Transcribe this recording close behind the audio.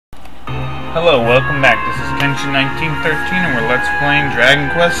Hello, welcome back. This is Kenshin 1913 and we're Let's Playing Dragon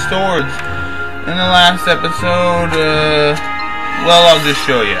Quest Swords. In the last episode, well, I'll just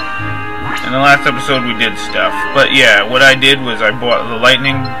show you. In the last episode we did stuff. But yeah, what I did was I bought the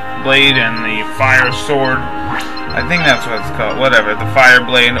lightning blade and the fire sword. I think that's what it's called. Whatever, the fire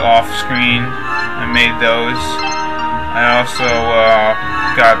blade off screen. I made those. I also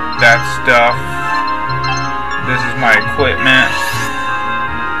got that stuff. This is my equipment.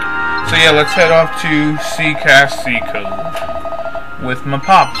 So yeah, let's head off to Secace Seacove with my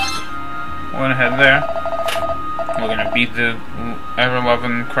pops. We're gonna head there. We're gonna beat the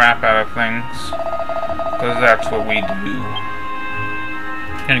ever-loving crap out of things, because that's what we do.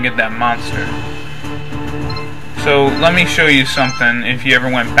 Gonna get that monster. So let me show you something if you ever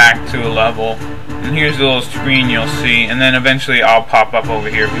went back to a level. And here's the little screen you'll see, and then eventually I'll pop up over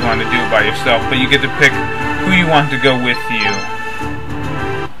here if you want to do it by yourself, but you get to pick who you want to go with you.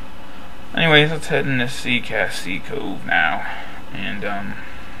 Anyways, let's head into Secace Seacove now, and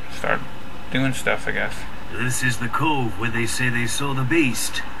start doing stuff, I guess. This is the cove where they say they saw the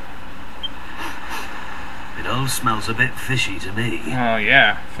beast. It all smells a bit fishy to me. Oh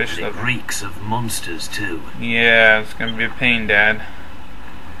yeah, fish and it reeks of monsters too. Yeah, it's gonna be a pain, Dad.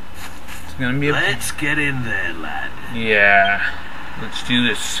 It's gonna be a pain. Let's get in there, lad. Yeah, let's do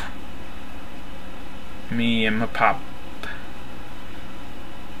this. Me and my pop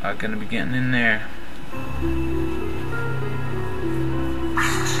are gonna be getting in there.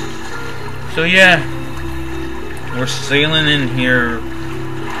 So yeah, we're sailing in here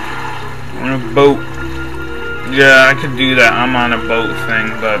on a boat. Yeah, I could do that. I'm on a boat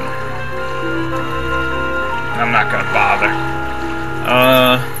thing, but I'm not gonna bother.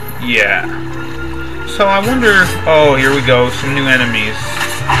 Yeah. So I wonder. Oh, here we go. Some new enemies.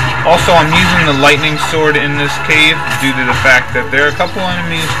 Also, I'm using the lightning sword in this cave due to the fact that there are a couple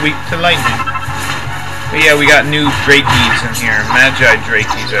enemies weak to lightning. But yeah, we got new Drakeys in here. Magi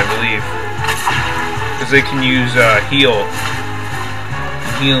Drakeys, I believe. Because they can use heal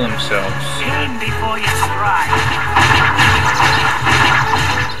themselves. In before you strike.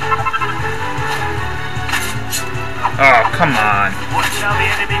 Oh, come on. Watch how the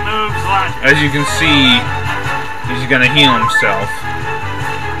enemy moves, lad. As you can see, he's gonna heal himself.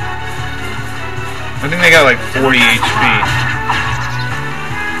 I think they got like 40 HP.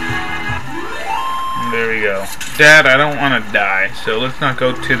 There we go. Dad, I don't want to die, so let's not go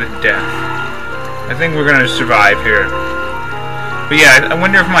to the death. I think we're gonna survive here. But yeah, I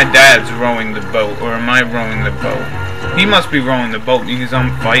wonder if my dad's rowing the boat, or am I rowing the boat? He must be rowing the boat because I'm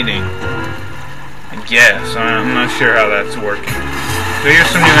fighting. I guess. I'm not sure how that's working. So here's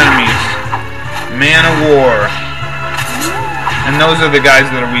some new enemies. Man of War. And those are the guys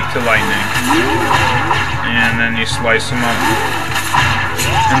that are weak to lightning. And then you slice them up.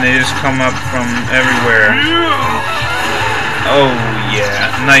 And they just come up from everywhere. Oh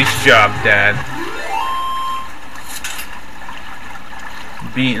yeah. Nice job, Dad.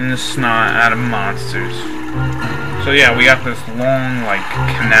 Beating the snot out of monsters. So yeah, we got this long, like,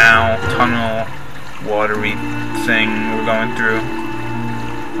 canal, tunnel, watery thing we're going through.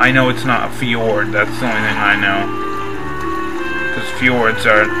 I know it's not a fjord, that's the only thing I know. Because fjords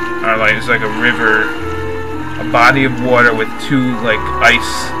are like, it's like a river, a body of water with two, like,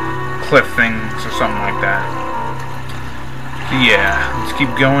 ice cliff things or something like that. So yeah, let's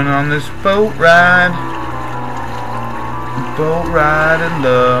keep going on this boat ride. Boat ride of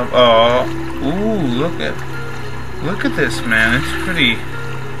love. Oh, ooh, look at this, man. It's pretty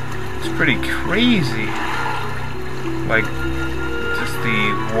crazy. Like, just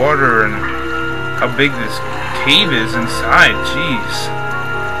the water and how big this cave is inside. Jeez.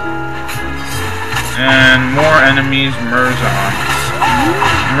 And more enemies, Murzons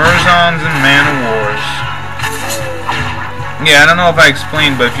and Man of Wars. Yeah, I don't know if I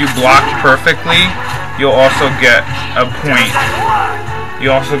explained, but if you block perfectly, you'll also get a point. You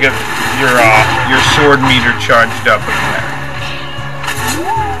also get your sword meter charged up again.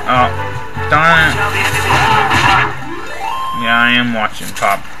 Oh, darn it. Yeah, I am watching,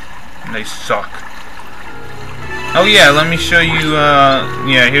 Pop. They suck. Oh yeah, let me show you,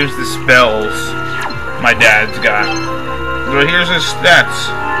 yeah, here's the spells my dad's got. But here's his stats.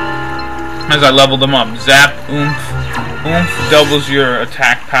 As I leveled them up. Zap, Oomph. Oomph doubles your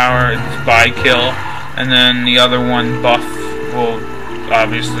attack power, it's by kill. And then the other one, Buff, will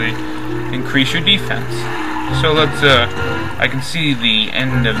obviously increase your defense. So let's, I can see the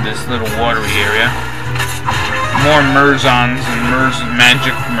end of this little watery area. More Murzons and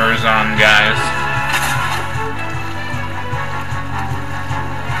magic Murzon guys.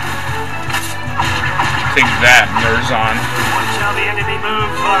 Take that, Murzon. Watch how the enemy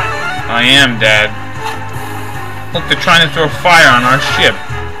moves, lad. I I am, Dad. Look, they're trying to throw fire on our ship.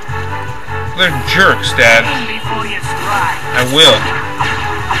 They're jerks, Dad. I will.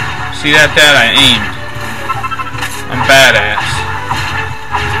 See that, Dad? I aimed. I'm badass.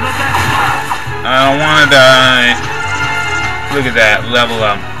 I don't want to die. Look at that. Level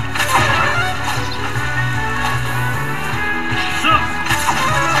up.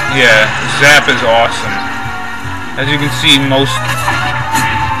 Yeah, Zap is awesome. As you can see,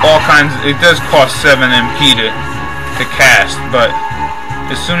 all kinds. It does cost 7 MP to cast, but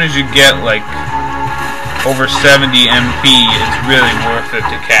as soon as you get like over 70 MP, it's really worth it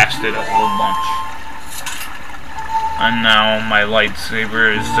to cast it a whole bunch. And now my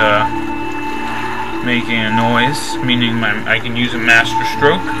lightsaber is making a noise, meaning I can use a master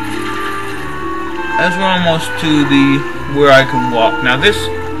stroke. As we're almost to where I can walk. Now this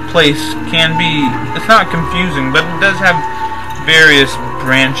place can be, it's not confusing, but it does have various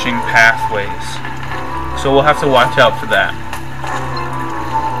branching pathways, so we'll have to watch out for that.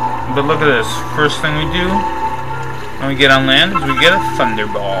 But look at this. First thing we do when we get on land is we get a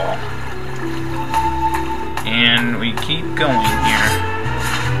thunderball, and we keep going here.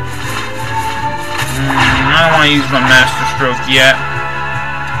 I don't want to use my master stroke yet.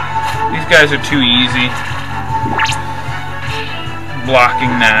 These guys are too easy.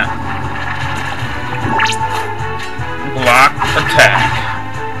 Blocking that. Block, attack.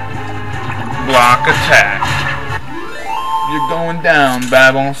 Block, attack. You're going down,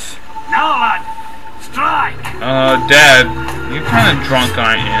 Babbles. Now, lad, strike! Dad, you're kind of drunk,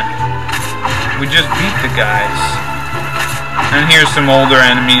 aren't you? We just beat the guys. And here's some older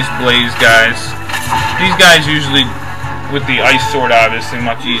enemies, Blaze guys. These guys usually, with the ice sword, obviously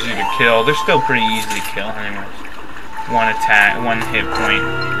much easier to kill. They're still pretty easy to kill, anyways. One attack, one hit point,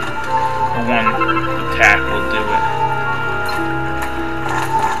 or one attack will do it.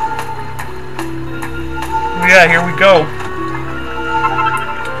 Yeah, here we go.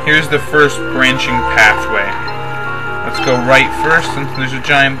 Here's the first branching pathway. Let's go right first, since there's a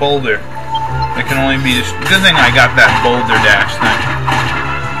giant boulder. It can only be just. Good thing I got that boulder dash thing.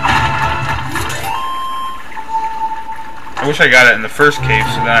 I wish I got it in the first cave,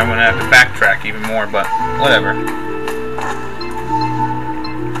 so then I wouldn't have to backtrack even more, but whatever.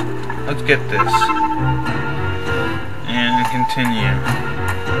 Let's get this. And continue.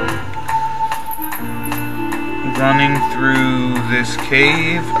 Running through this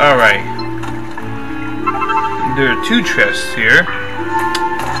cave. Alright. There are 2 chests here.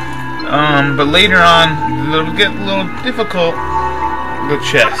 But later on, it'll get a little difficult. The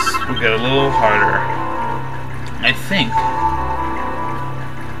chests will get a little harder, I think.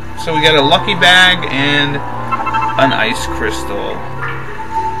 So we got a lucky bag and an ice crystal.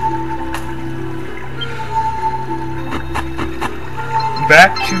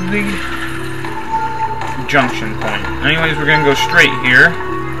 Back to the junction point. Anyways, we're gonna go straight here.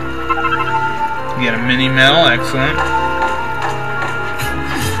 Get a mini mill, excellent.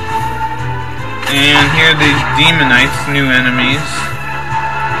 And here are these demonites, new enemies.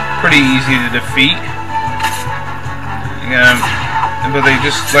 Pretty easy to defeat. But they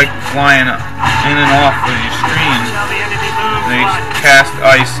just like flying in and off of your screen. They cast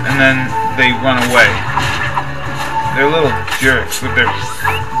ice and then they run away. They're little jerks with their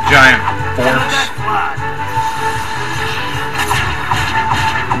giant forks.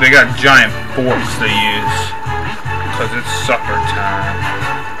 They got giant forks they use because it's supper time.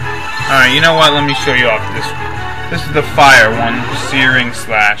 Alright, you know what? Let me show you off this. This is the fire one, searing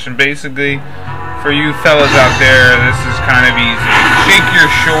slash. And basically, for you fellas out there, this is kind of easy. Shake your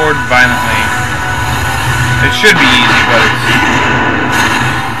sword violently. It should be easy, but it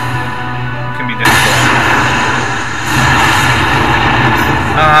can be difficult.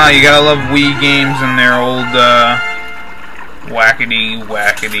 You gotta love Wii games and their old whackity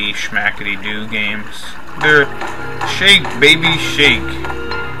schmackity doo games. They're shake, baby, shake.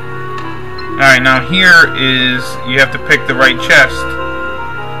 Alright, now here is, you have to pick the right chest.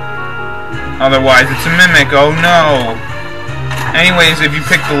 Otherwise, it's a mimic. Oh no! Anyways, if you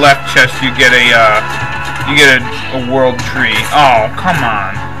pick the left chest, you get a world tree. Oh, come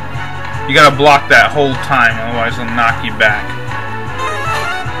on! You gotta block that whole time, otherwise it'll knock you back.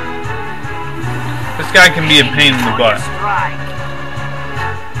 This guy can be a pain in the butt.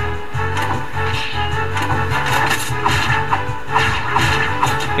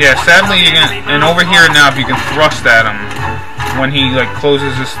 Yeah, sadly you're gonna. And over here now, if you can thrust at him, when he like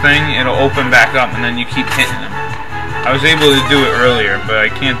closes this thing, it'll open back up, and then you keep hitting him. I was able to do it earlier, but I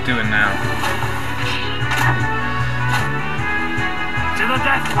can't do it now. To the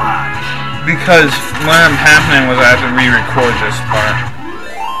death flag. Because what ended up happening was I had to re-record this part,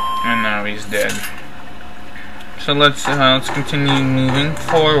 and he's dead. So let's continue moving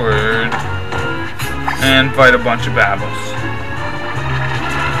forward and fight a bunch of battles.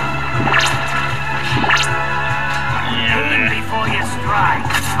 Before you strike.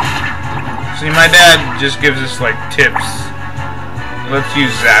 See, my dad just gives us like tips. Let's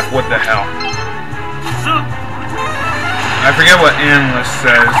use Zap. What the hell? I forget what Analyst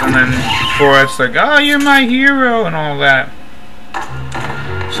says, and then Forrest's like, "Oh, you're my hero," and all that.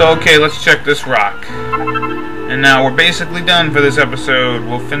 So okay, let's check this rock. And now we're basically done for this episode.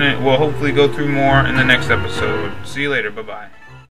 We'll hopefully go through more in the next episode. See you later. Bye bye.